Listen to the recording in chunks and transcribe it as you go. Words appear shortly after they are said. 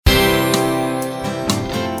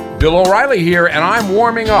Bill O'Reilly here, and I'm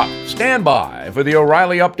warming up. Stand by for the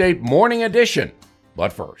O'Reilly Update Morning Edition.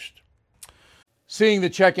 But first, seeing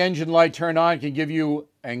the check engine light turn on can give you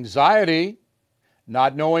anxiety,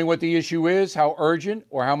 not knowing what the issue is, how urgent,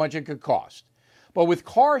 or how much it could cost. But with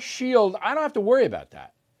CarShield, I don't have to worry about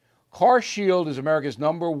that. CarShield is America's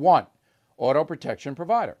 #1 auto protection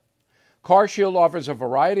provider. CarShield offers a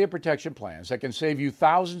variety of protection plans that can save you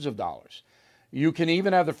thousands of dollars. You can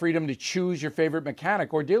even have the freedom to choose your favorite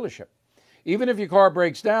mechanic or dealership. Even if your car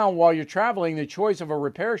breaks down while you're traveling, the choice of a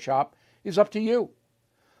repair shop is up to you.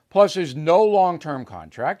 Plus, there's no long-term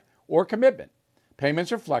contract or commitment.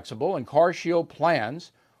 Payments are flexible, and CarShield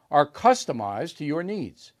plans are customized to your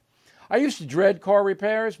needs. I used to dread car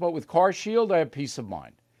repairs, but with CarShield, I have peace of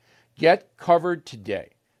mind. Get covered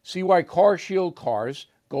today. See why CarShield cars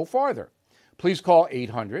go farther. Please call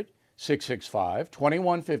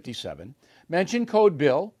 800-665-2157. Mention code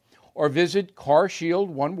BILL or visit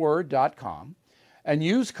carshieldoneword.com and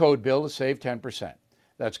use code BILL to save 10%.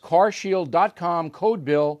 That's carshield.com, code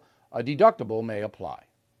BILL. A deductible may apply.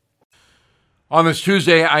 On this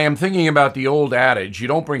Tuesday, I am thinking about the old adage, you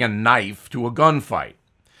don't bring a knife to a gunfight.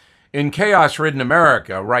 In chaos-ridden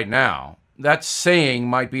America right now, that saying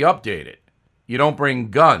might be updated. You don't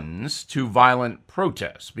bring guns to violent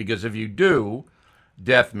protests, because if you do,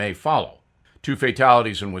 death may follow. 2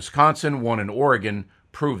 fatalities in Wisconsin, 1 in Oregon,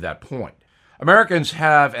 prove that point. Americans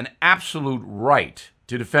have an absolute right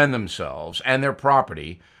to defend themselves and their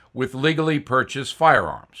property with legally purchased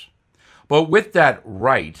firearms. But with that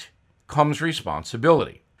right comes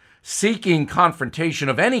responsibility. Seeking confrontation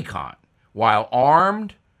of any kind while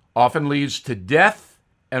armed often leads to death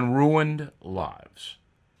and ruined lives.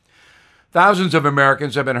 Thousands of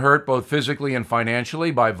Americans have been hurt both physically and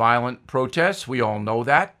financially by violent protests. We all know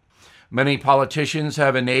that. Many politicians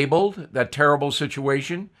have enabled that terrible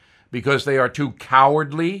situation because they are too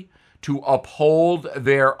cowardly to uphold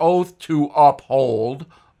their oath to uphold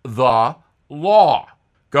the law.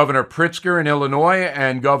 Governor Pritzker in Illinois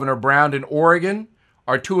and Governor Brown in Oregon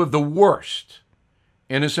are 2 of the worst.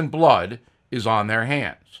 Innocent blood is on their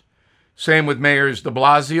hands. Same with Mayors de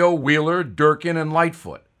Blasio, Wheeler, Durkin, and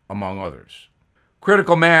Lightfoot, among others.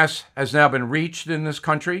 Critical mass has now been reached in this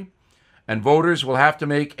country, and voters will have to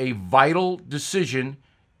make a vital decision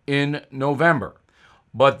in November.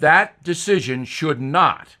 But that decision should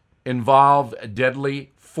not involve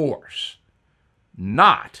deadly force.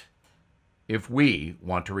 Not if we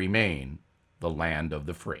want to remain the land of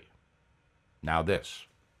the free. Now this.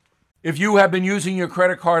 If you have been using your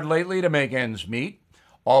credit card lately to make ends meet,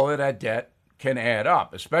 all of that debt can add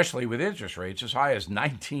up, especially with interest rates as high as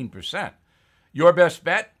 19%. Your best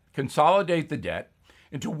bet? Consolidate the debt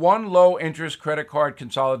into one low-interest credit card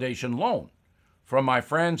consolidation loan from my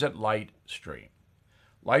friends at LightStream.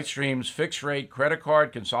 LightStream's fixed-rate credit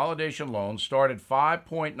card consolidation loans start at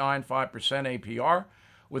 5.95% APR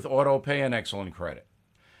with auto pay and excellent credit.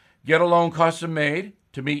 Get a loan custom-made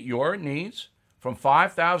to meet your needs from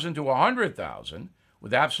 $5,000 to $100,000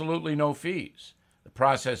 with absolutely no fees. The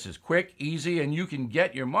process is quick, easy, and you can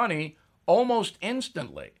get your money almost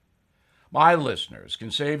instantly. My listeners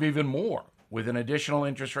can save even more with an additional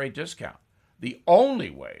interest rate discount. The only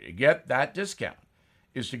way to get that discount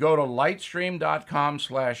is to go to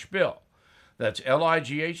lightstream.com/bill. That's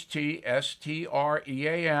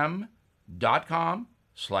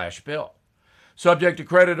lightstream.com/bill. Subject to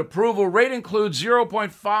credit approval. Rate includes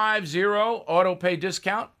 0.50 auto pay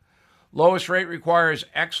discount. Lowest rate requires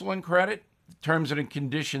excellent credit. Terms and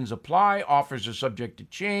conditions apply. Offers are subject to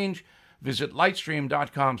change. Visit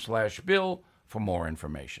lightstream.com/bill for more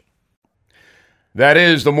information. That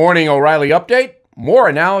is the Morning O'Reilly Update. More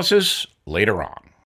analysis later on.